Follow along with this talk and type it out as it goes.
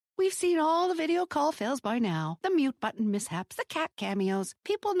We've seen all the video call fails by now. The mute button mishaps, the cat cameos,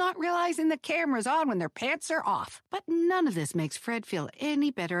 people not realizing the camera's on when their pants are off. But none of this makes Fred feel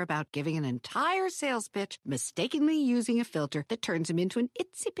any better about giving an entire sales pitch, mistakenly using a filter that turns him into an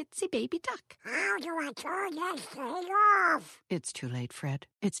itsy-bitsy baby duck. How do I turn that thing off? It's too late, Fred.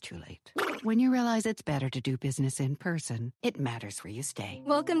 It's too late. When you realize it's better to do business in person, it matters where you stay.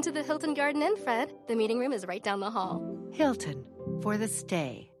 Welcome to the Hilton Garden Inn, Fred. The meeting room is right down the hall. Hilton, for the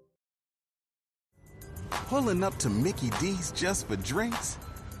stay. Pulling up to Mickey D's just for drinks?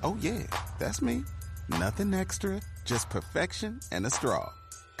 Oh yeah, that's me. Nothing extra, just perfection and a straw.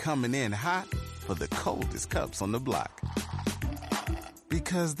 Coming in hot for the coldest cups on the block.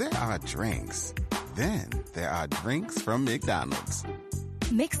 Because there are drinks. Then there are drinks from McDonald's.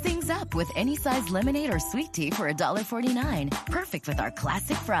 Mix things up with any size lemonade or sweet tea for $1.49. Perfect with our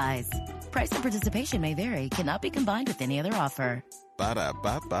classic fries. Price and participation may vary. Cannot be combined with any other offer.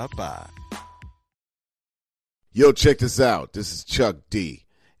 Ba-da-ba-ba-ba. Yo, check this out. This is Chuck D.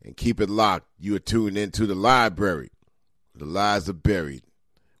 And keep it locked. You are tuned into The Library. The lies are buried.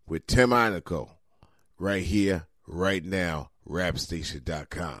 With Tim Einico. Right here, right now.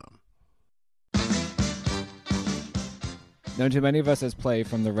 Rapstation.com. Known to many of us as Play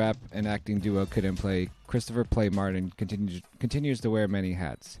from the rap and acting duo Kid and Play, Christopher Play Martin continues to wear many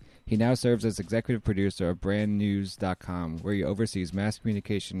hats. He now serves as executive producer of BrandNews.com, where he oversees mass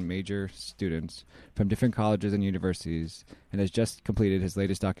communication major students from different colleges and universities, and has just completed his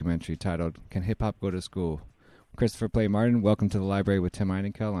latest documentary titled Can Hip Hop Go to School? Christopher Play Martin, welcome to the library with Tim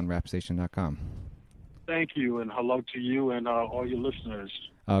Einico on Rapstation.com. Thank you, and hello to you and all your listeners.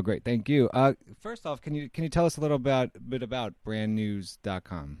 Oh, great, thank you. First off, can you tell us a little bit about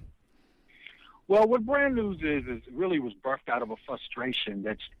BrandNews.com? Well, what Brand News is really was birthed out of a frustration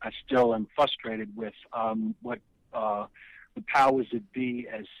that I still am frustrated with what the powers that be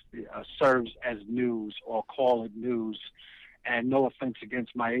serves as news or call it news. And no offense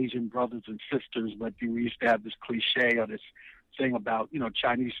against my Asian brothers and sisters, but we used to have this cliche or this thing about,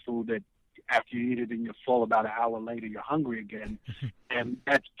 Chinese food that after you eat it and you're full, about an hour later you're hungry again. And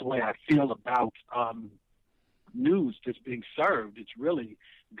that's the way I feel about news that's being served. It's really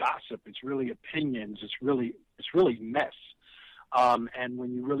gossip. It's really opinions. It's really mess. And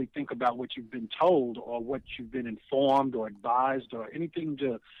when you really think about what you've been told or what you've been informed or advised or anything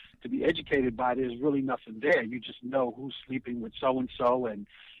to be educated by, there's really nothing there. You just know who's sleeping with so-and-so and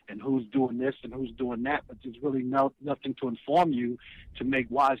who's doing this and who's doing that, but there's really nothing to inform you to make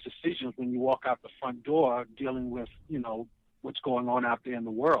wise decisions when you walk out the front door dealing with, what's going on out there in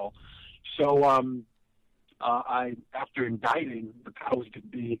the world. So after indicting the powers that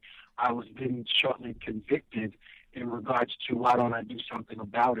be, I was then shortly convicted in regards to why don't I do something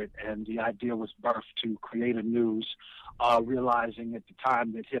about it. And the idea was birthed to create a news, realizing at the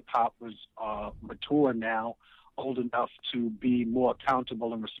time that hip-hop was mature now, old enough to be more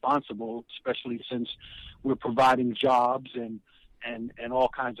accountable and responsible, especially since we're providing jobs and all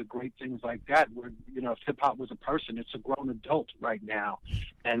kinds of great things like that. If hip-hop was a person, it's a grown adult right now,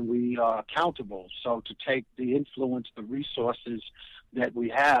 and we are accountable. So to take the influence, the resources that we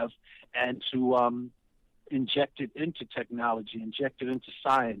have, and to inject it into technology, inject it into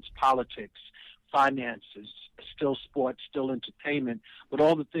science, politics, finances, still sports, still entertainment, but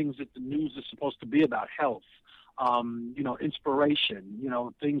all the things that the news is supposed to be about, health, inspiration,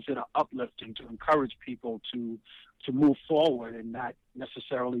 things that are uplifting to encourage people to move forward and not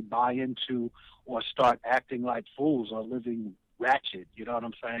necessarily buy into or start acting like fools or living ratchet. You know what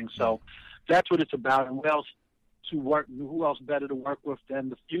I'm saying? So that's what it's about. And who else better to work with than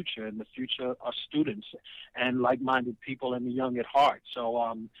the future? And the future are students and like-minded people and the young at heart.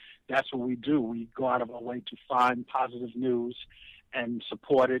 So that's what we do. We go out of our way to find positive news and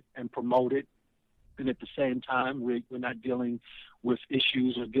support it and promote it. And at the same time, we're not dealing with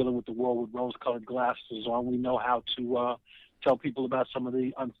issues or dealing with the world with rose-colored glasses on. We know how to tell people about some of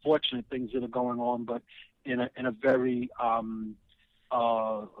the unfortunate things that are going on, but in a very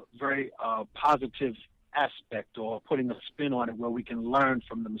positive aspect, or putting a spin on it where we can learn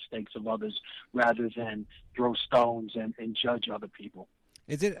from the mistakes of others rather than throw stones and judge other people.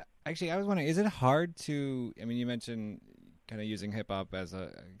 Is it actually? I was wondering, is it hard to? I mean, you mentioned kind of using hip hop as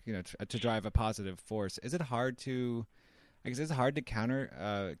to drive a positive force. Is it hard to? I guess it's hard to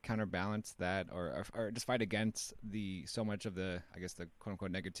counterbalance that, or just fight against so much of the quote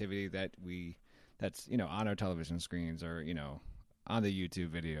unquote negativity that's on our television screens or on the YouTube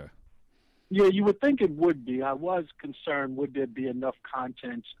video. Yeah, you would think it would be. I was concerned, would there be enough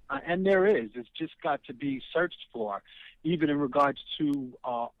content? And there is. It's just got to be searched for, even in regards to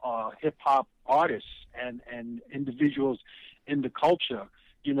hip-hop artists and individuals in the culture.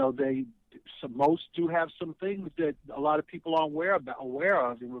 Most do have some things that a lot of people aren't aware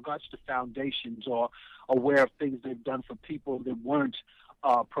of in regards to foundations, or aware of things they've done for people that weren't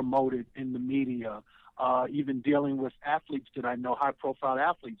promoted in the media. Even dealing with athletes that I know, high-profile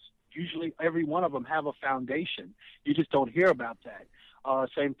athletes, usually every one of them have a foundation. You just don't hear about that.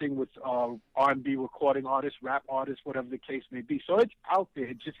 Same thing with R&B recording artists, rap artists, whatever the case may be. So it's out there.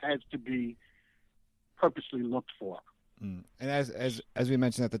 It just has to be purposely looked for. And as we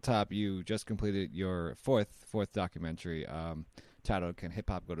mentioned at the top, you just completed your fourth documentary titled "Can Hip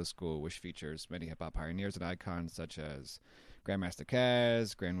Hop Go to School?", which features many hip hop pioneers and icons such as Grandmaster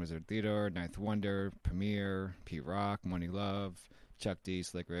Caz, Grand Wizard Theodore, Ninth Wonder, Premier, Pete Rock, Money Love, Chuck D,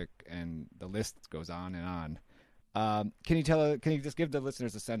 Slick Rick, and the list goes on and on. Can you just give the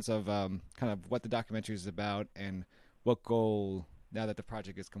listeners a sense of kind of what the documentary is about, and what goal, now that the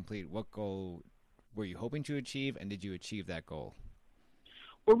project is complete, what goal were you hoping to achieve, and did you achieve that goal?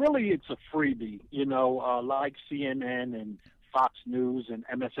 Well, really, it's a freebie. Like CNN and Fox News and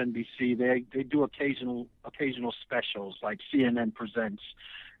MSNBC, they do occasional specials, like CNN Presents.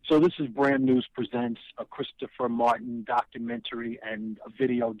 So this is Brand News Presents, a Christopher Martin documentary and a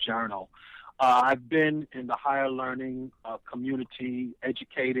video journal. I've been in the higher learning community,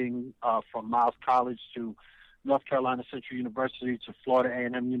 educating from Miles College to North Carolina Central University to Florida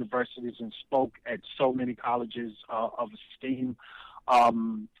A&M universities, and spoke at so many colleges of esteem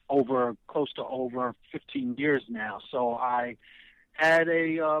close to over 15 years now. So I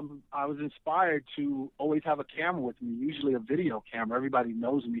was inspired to always have a camera with me, usually a video camera. Everybody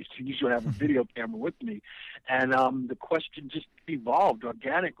knows me, so usually have a video camera with me. And the question just evolved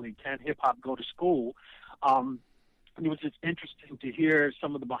organically: can hip hop go to school? It was just interesting to hear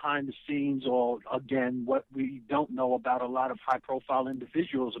some of the behind the scenes, or again, what we don't know about a lot of high profile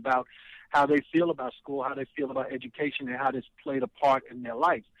individuals, about how they feel about school, how they feel about education, and how this played a part in their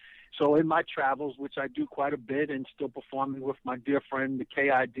life. So in my travels, which I do quite a bit, and still performing with my dear friend, the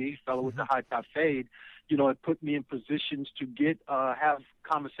KID, fellow with the high top fade, it put me in positions to have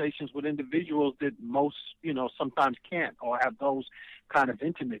conversations with individuals that most, sometimes can't, or have those kind of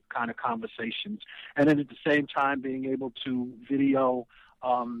intimate kind of conversations. And then at the same time, being able to video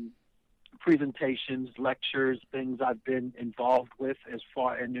presentations, lectures, things I've been involved with as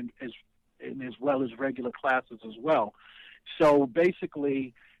well as regular classes as well. So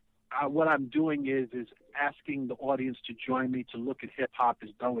basically, what I'm doing is asking the audience to join me to look at hip hop as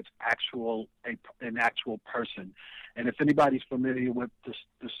though it's an actual person. And if anybody's familiar with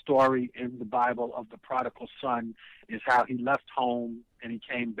the story in the Bible of the prodigal son, is how he left home and he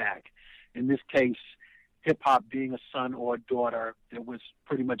came back. In this case, hip hop being a son or a daughter that was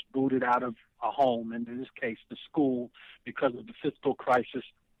pretty much booted out of a home, and in this case, the school, because of the fiscal crisis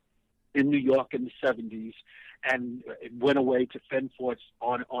in New York in the 70s, and it went away to fend for it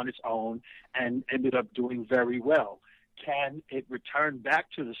on its own, and ended up doing very well. Can it return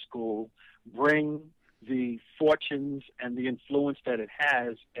back to the school, bring the fortunes and the influence that it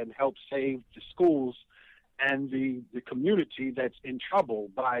has, and help save the schools and the community that's in trouble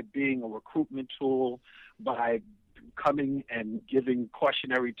by being a recruitment tool, by coming and giving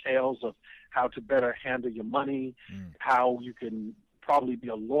cautionary tales of how to better handle your money, how you can probably be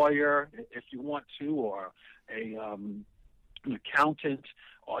a lawyer if you want to, or an accountant,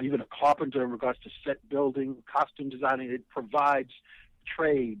 or even a carpenter in regards to set building, costume designing. It provides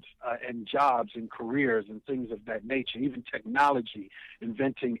trades and jobs and careers and things of that nature, even technology,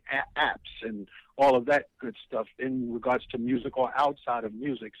 inventing apps and all of that good stuff in regards to music or outside of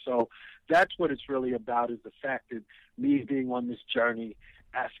music. So that's what it's really about, is the fact that me being on this journey,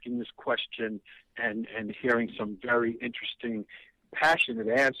 asking this question, and hearing some very interesting, passionate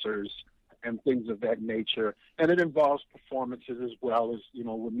answers and things of that nature. And it involves performances as well, as,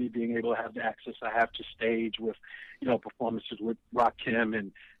 with me being able to have the access I have to stage with, performances with Rakim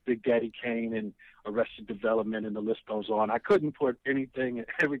and Big Daddy Kane and Arrested Development, and the list goes on. I couldn't put everything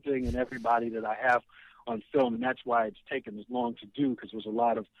and everybody that I have on film, and that's why it's taken as long to do, because there was a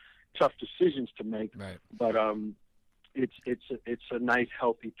lot of tough decisions to make. Right. But it's a nice,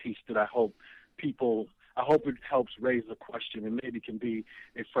 healthy piece that I hope it helps raise the question, and maybe can be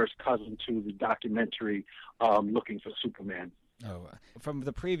a first cousin to the documentary Looking for Superman. Oh, from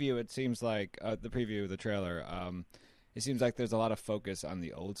the preview, it seems like the preview of the trailer. It seems like there's a lot of focus on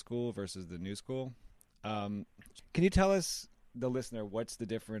the old school versus the new school. Can you tell us, the listener, what's the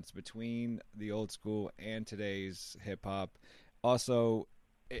difference between the old school and today's hip hop? Also,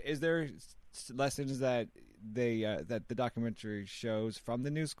 is there lessons that that the documentary shows from the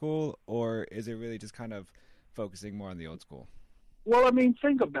new school, or is it really just kind of focusing more on the old school? Well, I mean,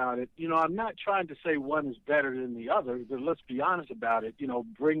 think about it. You know, I'm not trying to say one is better than the other, but let's be honest about it. You know,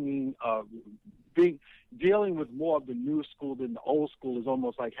 dealing with more of the new school than the old school is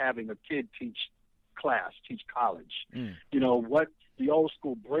almost like having a kid teach college. You know, what the old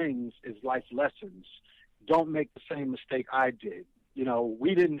school brings is life lessons. Don't make the same mistake I did. You know,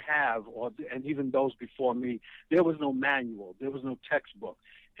 we didn't have, and even those before me, there was no manual. There was no textbook.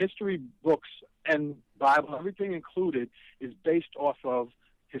 History books and Bible, everything included, is based off of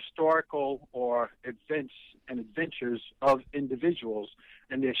historical or events and adventures of individuals,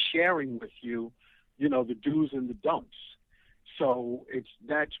 and they're sharing with you, you know, the do's and the don'ts. So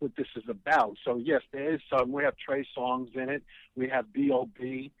that's what this is about. So yes, there is some. We have Trey Songz in it. We have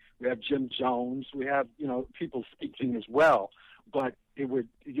B.O.B. We have Jim Jones. We have, you know, people speaking as well. But it would,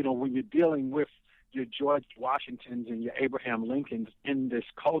 you know, when you're dealing with your George Washingtons and your Abraham Lincolns in this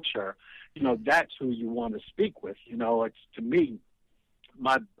culture, you know, that's who you want to speak with. You know, it's, to me,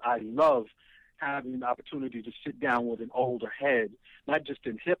 I love having the opportunity to sit down with an older head, not just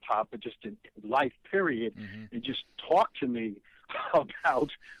in hip hop, but just in life, period, and just talk to me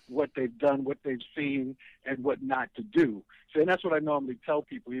about what they've done, what they've seen, and what not to do. So, and that's what I normally tell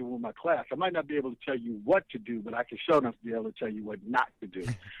people, even with my class. I might not be able to tell you what to do, but I can show enough to be able to tell you what not to do.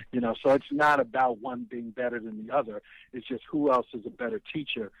 You know, so it's not about one being better than the other. It's just who else is a better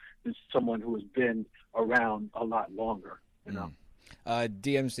teacher than someone who has been around a lot longer, you know.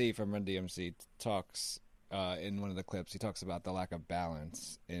 DMC from Run DMC talks in one of the clips. He talks about the lack of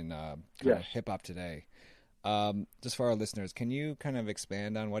balance in hip hop today. Just for our listeners, can you kind of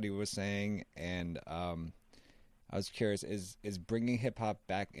expand on what he was saying? And I was curious: is bringing hip hop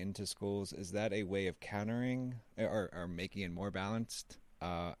back into schools, is that a way of countering or making it more balanced?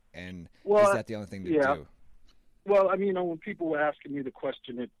 And is that the only thing to do? Well, I mean, you know, when people were asking me the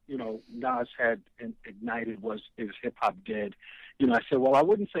question that, you know, Nas had ignited was, is hip-hop dead? You know, I said, well, I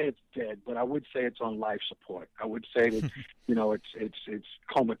wouldn't say it's dead, but I would say it's on life support. I would say that, you know, it's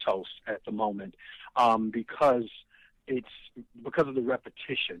comatose at the moment because of the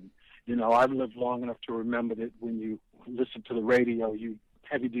repetition. You know, I've lived long enough to remember that when you listen to the radio,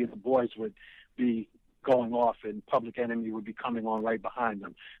 Heavy D and the Boys would be going off and Public Enemy would be coming on right behind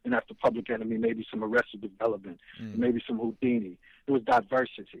them. And after Public Enemy, maybe some Arrested Development, maybe some Houdini. There was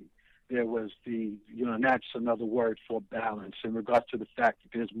diversity. There was and that's another word for balance in regards to the fact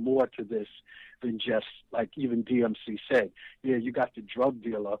that there's more to this than just, like even DMC said, yeah, you got the drug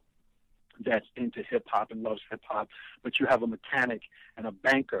dealer that's into hip-hop and loves hip-hop, but you have a mechanic and a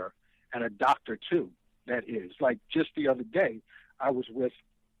banker and a doctor, too, that is. Like just the other day, I was with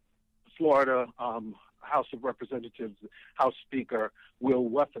Florida House of Representatives, House Speaker Will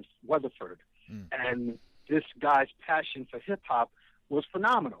Weatherford. And this guy's passion for hip-hop was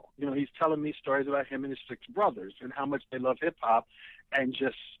phenomenal. You know, he's telling me stories about him and his 6 brothers and how much they love hip-hop, and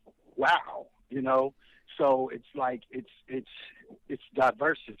just, wow, you know. So it's like it's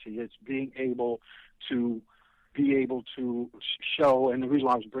diversity. It's being able to show, and the reason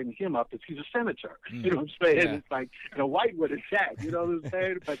why I was bringing him up is he's a senator. You know what I'm saying? Yeah. It's like, and a white one is that, you know what I'm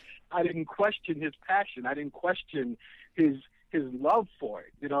saying? But I didn't question his passion. I didn't question his love for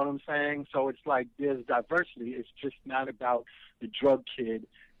it. You know what I'm saying? So it's like there's diversity. It's just not about the drug kid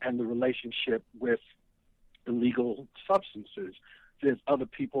and the relationship with illegal substances. There's other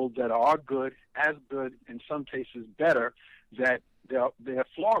people that are good, as good, in some cases better, that they're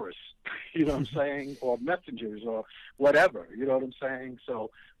florists, you know what I'm saying, or messengers or whatever, you know what I'm saying? So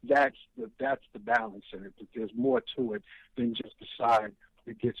that's the balance in it. But there's more to it than just the side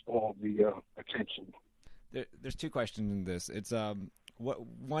that gets all the attention. There's 2 questions in this. It's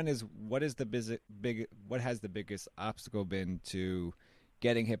what has the biggest obstacle been to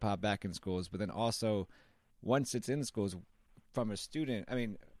getting hip hop back in schools? But then also, once it's in schools, from a student, I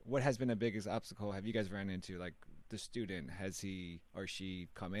mean, what has been the biggest obstacle have you guys ran into? Like the student, has he or she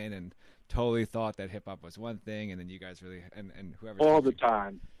come in and totally thought that hip hop was one thing, and then you guys really and whoever all the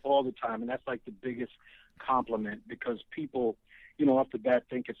time, and that's like the biggest compliment, because people, you know, off the bat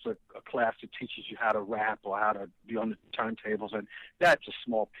think it's a class that teaches you how to rap or how to be on the turntables, and that's a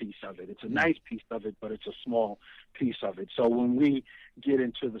small piece of it. It's a nice piece of it, but it's a small piece of it. So when we get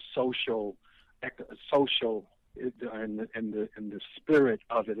into the social and the spirit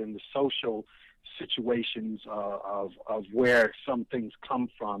of it, and the social situations of where some things come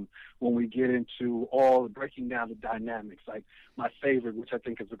from, when we get into all breaking down the dynamics, like my favorite, which I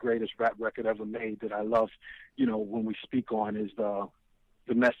think is the greatest rap record ever made that I love, you know, when we speak on, is the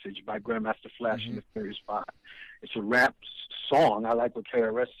Message by Grandmaster Flash and the Furious Five. It's a rap song. I like what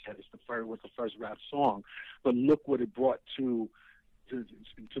KRS said. It was the first rap song, but look what it brought to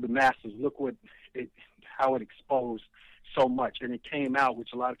the masses. Look how it exposed so much, and it came out, which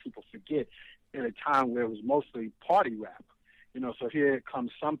a lot of people forget, at a time where it was mostly party rap. So here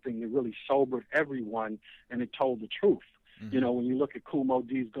comes something that really sobered everyone, and it told the truth. Mm-hmm. When you look at Kool Moe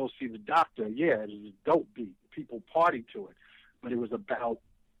Dee's Go See the Doctor, yeah, it was a dope beat. People partied to it, but it was about,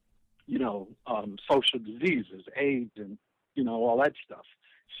 social diseases, AIDS, and, all that stuff.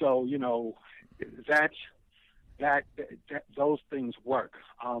 So, those things work.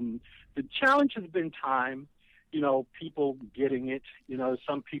 The challenge has been time, people getting it.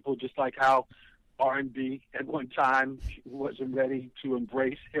 Some people, just like how R&B at one time wasn't ready to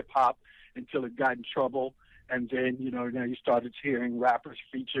embrace hip-hop until it got in trouble. And then, now you started hearing rappers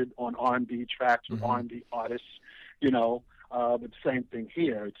featured on R&B tracks with mm-hmm. R&B artists, but the same thing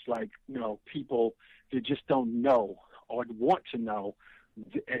here. It's like, people that just don't know or want to know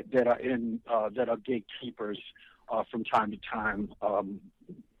that are gatekeepers from time to time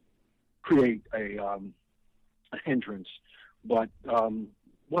create a hindrance. But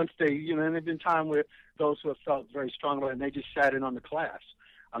once they, and there's been time where those who have felt very strong about it, and they just sat in on the class.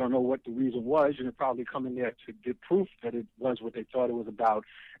 I don't know what the reason was, and they're probably coming there to get proof that it was what they thought it was about,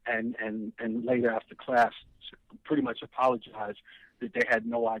 and later after class pretty much apologized that they had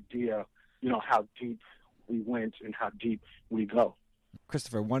no idea, how deep we went and how deep we go.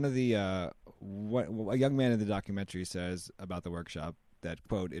 Christopher, one of the what a young man in the documentary says about the workshop that,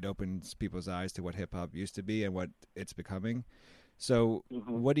 quote, it opens people's eyes to what hip-hop used to be and what it's becoming. So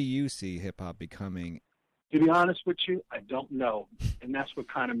mm-hmm. What do you see hip-hop becoming? To be honest with you, I don't know. And that's what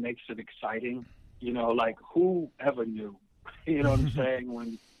kind of makes it exciting. Like who ever knew, what I'm saying,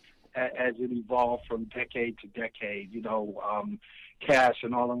 when as it evolved from decade to decade, Cash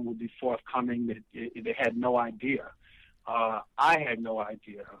and all of them would be forthcoming. They had no idea. I had no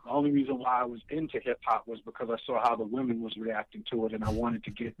idea. The only reason why I was into hip-hop was because I saw how the women was reacting to it, and I wanted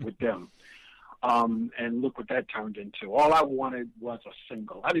to get with them. And look what that turned into. All I wanted was a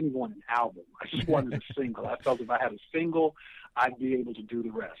single. I didn't want an album. I just wanted a single. I felt if I had a single, I'd be able to do the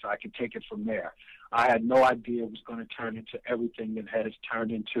rest. I could take it from there. I had no idea it was going to turn into everything that it has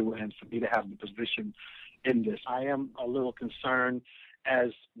turned into, and for me to have the position in this. I am a little concerned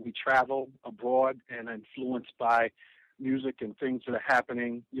as we travel abroad and influenced by music and things that are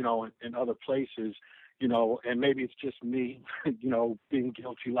happening, in other places, and maybe it's just me, being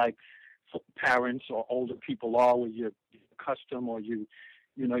guilty like parents or older people are, where you're accustomed or you're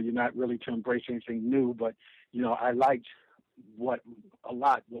not really to embrace anything new. But, I liked what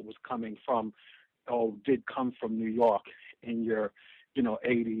was coming from, did come from New York in your,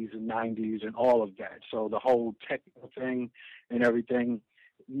 80s and 90s and all of that. So the whole technical thing and everything,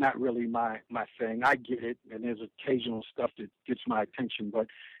 not really my thing. I get it, and there's occasional stuff that gets my attention, but,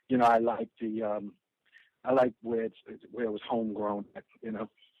 I like I like where it was homegrown, And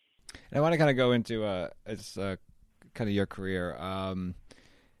I want to kind of go into kind of your career.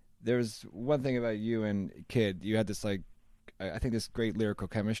 There's one thing about you and Kid. You had this I think this great lyrical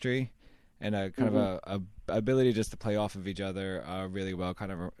chemistry, and a kind of a ability just to play off of each other really well.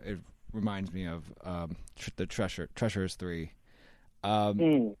 Kind of it reminds me of the Treasures 3.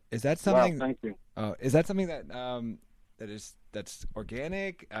 Is that something? Wow, thank you. Is that something that that's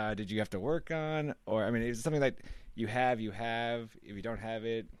organic? Did you have to work on, or is it something that you have? If you don't have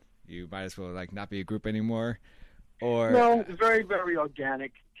it, you might as well not be a group anymore? Or no, very, very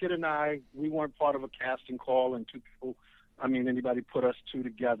organic. Kid and I, we weren't part of a casting call, and two people. Anybody put us two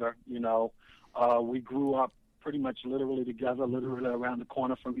together. We grew up pretty much literally together, literally around the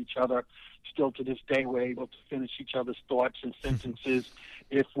corner from each other. Still to this day, we're able to finish each other's thoughts and sentences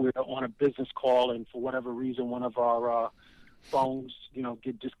if we're on a business call and for whatever reason one of our phones,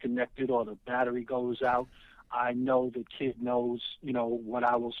 get disconnected or the battery goes out. I know the Kid knows, what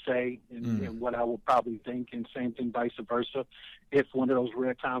I will say and what I will probably think, and same thing vice versa. If one of those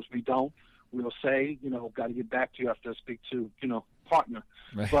rare times we don't, we'll say, got to get back to you after I speak to, partner.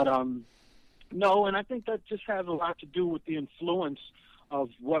 Right. But, no, and I think that just has a lot to do with the influence of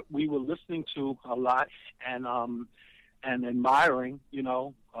what we were listening to a lot and admiring.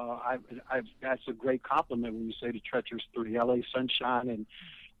 That's a great compliment when you say the Treacherous 3, L.A. Sunshine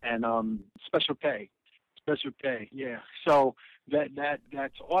and Special K. Special K, yeah. So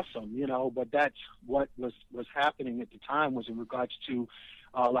that's awesome, But that's what was happening at the time was in regards to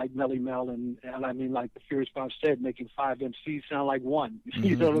like Melly Mel and like the Furious Five said, making 5 MCs sound like one.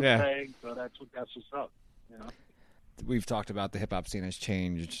 You know what I'm saying? So that's what's up. We've talked about the hip hop scene has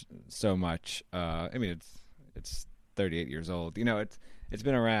changed so much. It's 38 years old. It's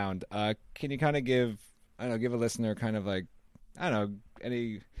been around. Can you kind of give a listener kind of an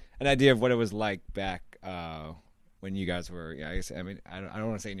idea of what it was like back when you guys were, I don't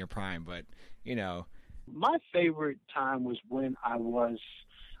want to say in your prime, but My favorite time was when I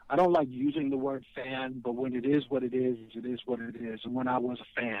don't like using the word fan, but when it is what it is what it is. And when I was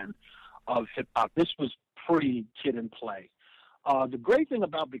a fan of hip-hop, this was pre-Kid and Play. The great thing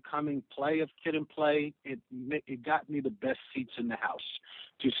about becoming play of Kid and Play, it got me the best seats in the house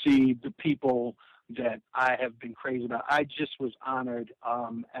to see the people that I have been crazy about. I just was honored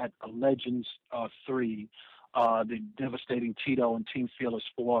at a Legends 3, the devastating Tito and Team Fearless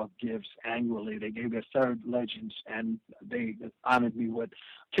 4 gives annually. They gave their third Legends, and they honored me with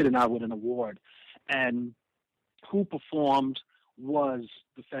Kid and I with an award. And who performed was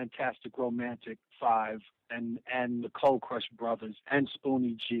the Fantastic Romantic Five and the Cold Crush Brothers and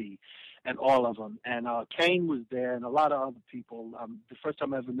Spoonie G and all of them. And Kane was there and a lot of other people. The first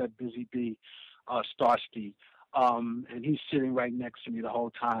time I ever met Busy B, Starsky, and he's sitting right next to me the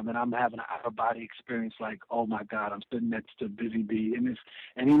whole time, and I'm having an out-of-body experience like, oh, my God, I'm sitting next to Busy B. And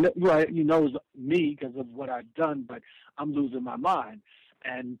he knows me because of what I've done, but I'm losing my mind.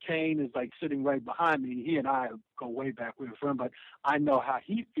 And Kane is like sitting right behind me. He and I go way back. We were friends, but I know how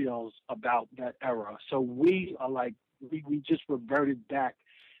he feels about that era. So we are like, we just reverted back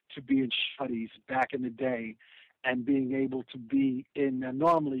to being shuddies back in the day and being able to be in.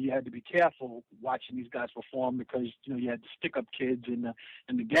 Normally you had to be careful watching these guys perform because, you had the stick-up kids and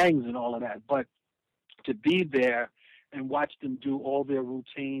the gangs and all of that. But to be there and watch them do all their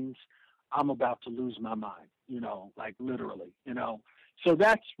routines, I'm about to lose my mind, like literally, So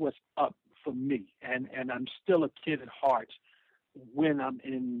that's what's up for me. And I'm still a kid at heart when I'm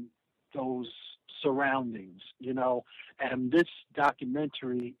in those surroundings, and this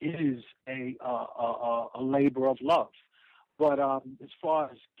documentary is a labor of love. But as far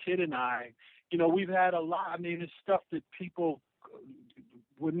as Kid and I, we've had a lot. I mean, it's stuff that people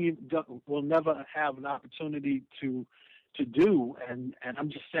will never have an opportunity to do. And I'm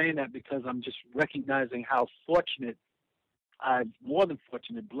just saying that because I'm just recognizing how more than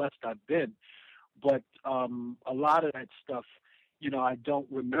fortunate, blessed I've been. But a lot of that stuff, I don't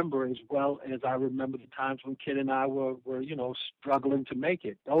remember as well as I remember the times when Kid and I were struggling to make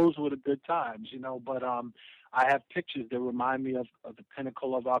it. Those were the good times, but I have pictures that remind me of the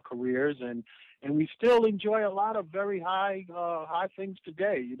pinnacle of our careers, and we still enjoy a lot of very high things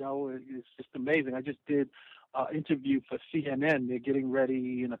today. It's just amazing. I just did interview for CNN. They're getting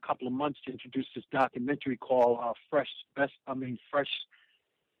ready in a couple of months to introduce this documentary called Fresh Dress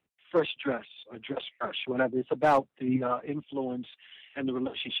or Dress Fresh, whatever. It's about the influence and the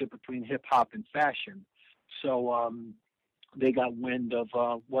relationship between hip hop and fashion. So they got wind of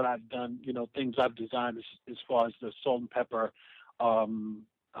what I've done, things I've designed as far as the Salt and Pepper,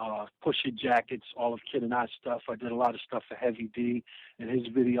 Pusher jackets, all of Kid and I stuff. I did a lot of stuff for Heavy D and his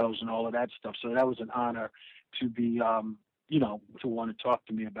videos and all of that stuff. So that was an honor to be, to want to talk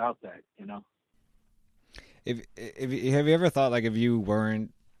to me about that, Have you ever thought, like, if you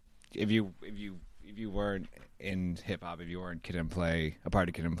weren't in hip hop, if you weren't Kid and Play, a part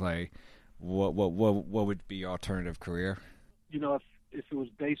of Kid and Play, what would be your alternative career? If it was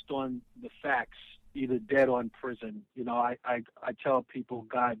based on the facts, either dead or in prison, I tell people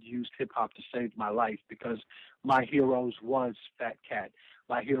God used hip hop to save my life because my heroes was Fat Cat.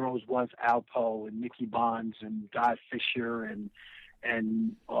 My heroes was Alpo and Nicky Bonds and Guy Fisher and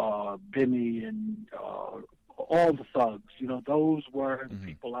Bimmy and all the thugs. Those were the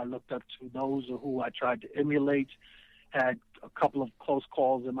people I looked up to. Those are who I tried to emulate. Had a couple of close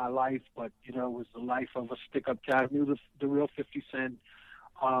calls in my life, but it was the life of a stick-up guy. I knew the real 50 Cent.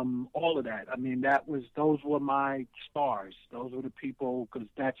 All of that. I mean, those were my stars. Those were the people, because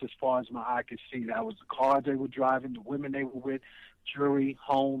that's as far as my eye could see. That was the cars they were driving, the women they were with, jewelry,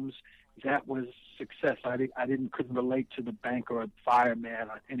 homes. That was success. I couldn't relate to the banker or the fireman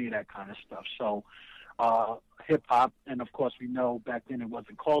or any of that kind of stuff. So hip hop, and of course we know back then it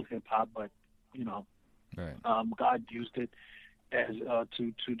wasn't called hip hop, but right. God used it as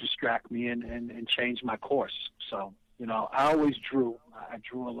to distract me and change my course. So. I always drew. I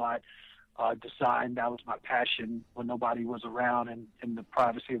drew a lot. Design, that was my passion. When nobody was around and in the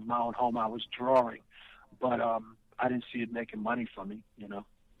privacy of my own home, I was drawing. But I didn't see it making money for me,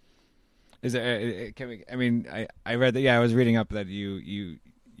 Is there? I read that. Yeah, I was reading up that you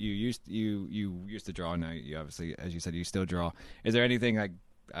used to draw. Now you obviously, as you said, you still draw. Is there anything like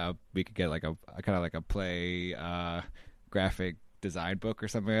we could get like a kind of like a play graphic design book or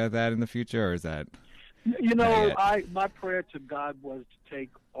something like that in the future, or is that? My prayer to God was to take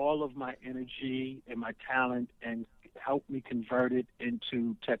all of my energy and my talent and help me convert it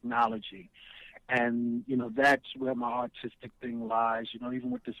into technology. And, that's where my artistic thing lies. Even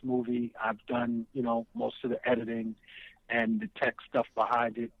with this movie, I've done, most of the editing and the tech stuff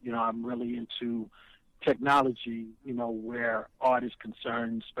behind it. I'm really into technology, where art is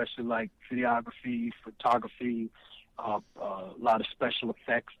concerned, especially like videography, photography, a lot of special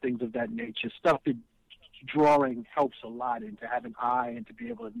effects, things of that nature, stuff that drawing helps a lot, and to have an eye and to be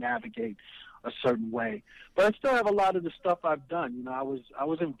able to navigate a certain way. But I still have a lot of the stuff I've done. I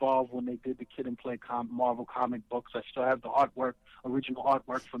was involved when they did the Kid and Play Marvel comic books. I still have the artwork, original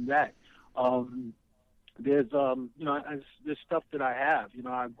artwork from that. There's there's stuff that I have.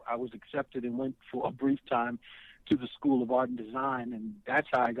 I was accepted and went for a brief time to the School of Art and Design, and that's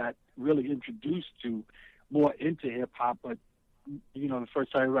how I got really introduced to more into hip hop. But the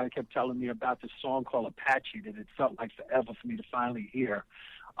first time everybody kept telling me about this song called Apache that it felt like forever for me to finally hear.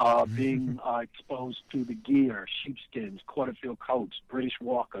 Being exposed to the gear, sheepskins, Quarterfield coats, British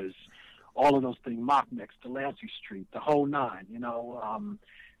Walkers, all of those things, Mocknecks, Delancey Street, the whole nine.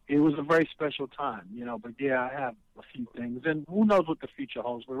 It was a very special time. But yeah, I have a few things, and who knows what the future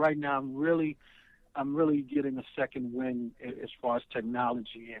holds. But right now, I'm really getting a second wind as far as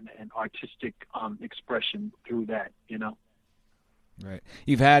technology and artistic expression through that. Right.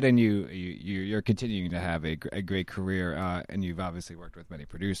 You've had, and you're continuing to have a great career, and you've obviously worked with many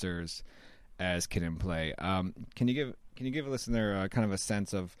producers as Kid and Play. Can you give a listener kind of a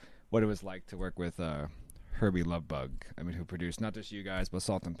sense of what it was like to work with Herbie Lovebug? I mean, who produced not just you guys, but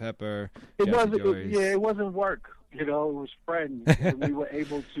Salt and Pepper. It wasn't work. It was friends, and we were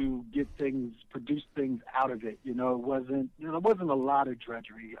able to produce things out of it. It wasn't a lot of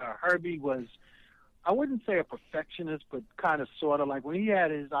drudgery. Herbie was, I wouldn't say a perfectionist, but kind of sort of like when he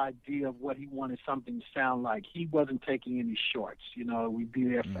had his idea of what he wanted something to sound like, he wasn't taking any shorts. We'd be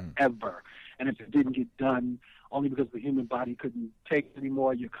there forever. And if it didn't get done, only because the human body couldn't take it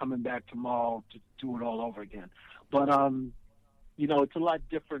anymore, you're coming back tomorrow to do it all over again. But, it's a lot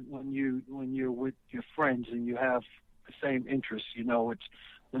different when you're with your friends and you have the same interests. It's,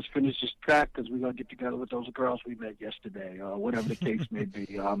 let's finish this track because we're going to get together with those girls we met yesterday, or whatever the case may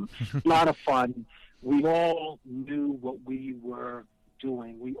be. A lot of fun. We all knew what we were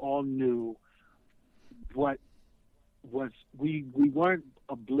doing. We all knew what was, we weren't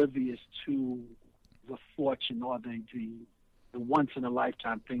oblivious to the fortune or the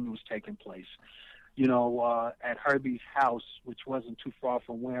once-in-a-lifetime thing that was taking place. At Herbie's house, which wasn't too far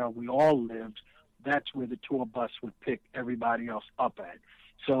from where we all lived, that's where the tour bus would pick everybody else up at.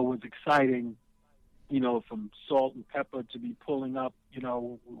 So it was exciting, from Salt and Pepper to be pulling up,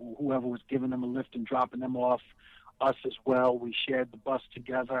 whoever was giving them a lift and dropping them off, us as well. We shared the bus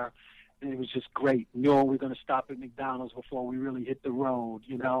together, and it was just great. We were going to stop at McDonald's before we really hit the road,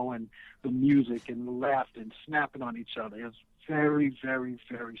 and the music and the laughter and snapping on each other. It was very, very,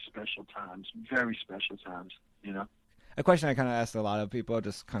 very special times, A question I kind of asked a lot of people,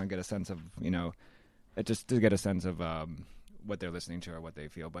 just kind of get a sense of, just to get a sense of what they're listening to or what they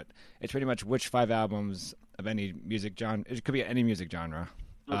feel. But it's pretty much which 5 albums of any music genre, it could be any music genre,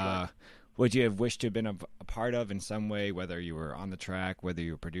 would you have wished to have been a part of in some way, whether you were on the track, whether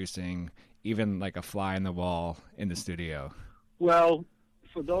you were producing, even like a fly in the wall in the studio? Well,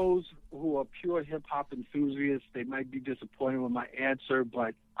 for those who are pure hip-hop enthusiasts, they might be disappointed with my answer,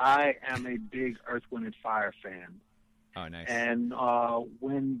 but I am a big Earth, Wind & Fire fan. Oh, nice. And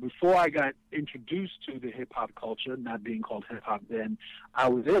before I got introduced to the hip-hop culture, not being called hip-hop then, I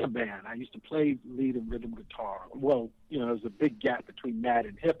was in a band. I used to play lead and rhythm guitar. Well, there's a big gap between that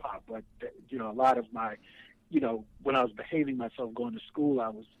and hip-hop, but, a lot of my, when I was behaving myself going to school, I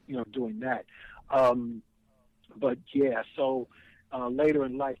was, doing that. But, yeah, so later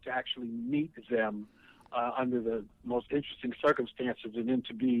in life to actually meet them under the most interesting circumstances, and then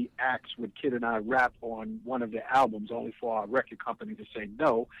to be asked would Kid and I rap on one of their albums, only for our record company to say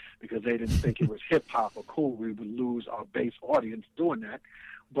no, because they didn't think it was hip-hop or cool. We would lose our base audience doing that.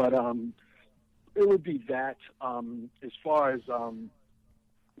 But it would be that. As far as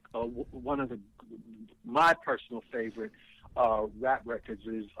one of my personal favorite rap records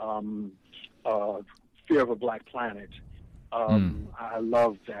is Fear of a Black Planet. I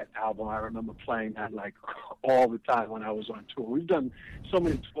love that album. I remember playing that like all the time when I was on tour. We've done so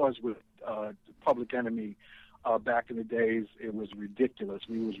many tours with Public Enemy back in the days. It was ridiculous.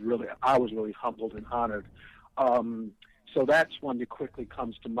 I was really humbled and honored. So that's one that quickly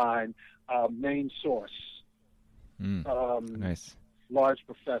comes to mind. Main Source. Nice. Large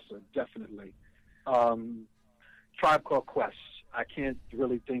Professor, definitely. Tribe Called Quest. I can't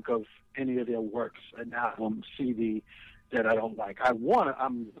really think of any of their works, an album, CD, that I don't like.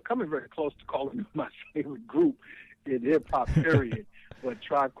 I'm coming very close to calling them my favorite group in hip-hop, period. But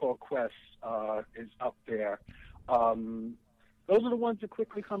Tribe Called Quest is up there. Those are the ones that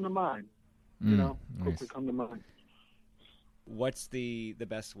quickly come to mind. Quickly come to mind. What's the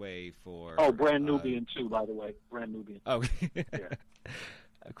best way for? Oh, Brand Nubian too, by the way. Brand Nubian. Oh, Yeah.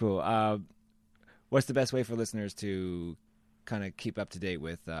 Cool. What's the best way for listeners to kind of keep up to date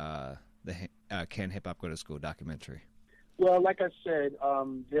with the Can Hip Hop Go to School documentary? Well, like I said,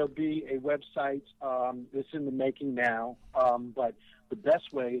 there'll be a website that's in the making now, but the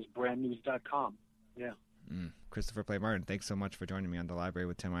best way is brandnews.com. Yeah. Christopher Play Martin, thanks so much for joining me on The Library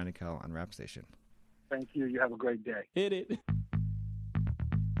with Tim Einenkel on Rap Station. Thank you. You have a great day. Hit it.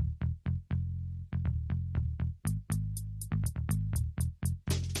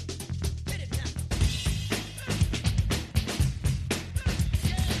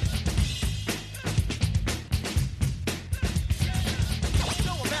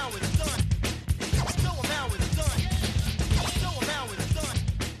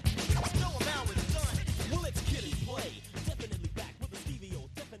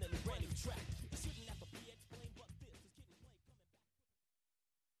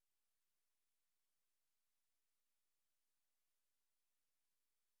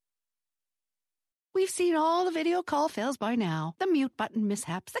 We've seen all the video call fails by now. The mute button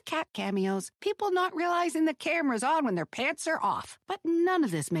mishaps, the cat cameos, people not realizing the camera's on when their pants are off. But none of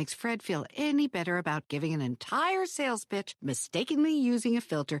this makes Fred feel any better about giving an entire sales pitch, mistakenly using a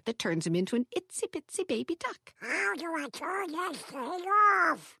filter that turns him into an itsy-bitsy baby duck. How do I turn this thing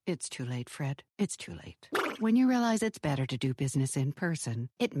off? It's too late, Fred. It's too late. When you realize it's better to do business in person,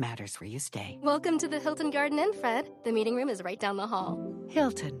 it matters where you stay. Welcome to the Hilton Garden Inn, Fred. The meeting room is right down the hall.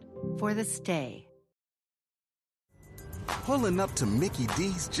 Hilton, for the stay. Pulling up to Mickey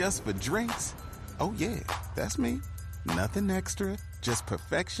D's just for drinks? Oh yeah, that's me. Nothing extra, just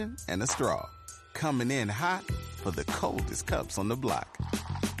perfection and a straw. Coming in hot for the coldest cups on the block.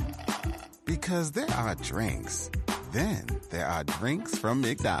 Because there are drinks. Then there are drinks from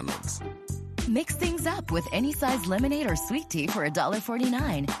McDonald's. Mix things up with any size lemonade or sweet tea for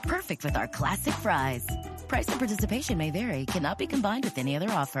 $1.49. Perfect with our classic fries. Price and participation may vary. Cannot be combined with any other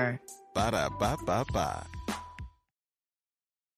offer. Ba-da-ba-ba-ba.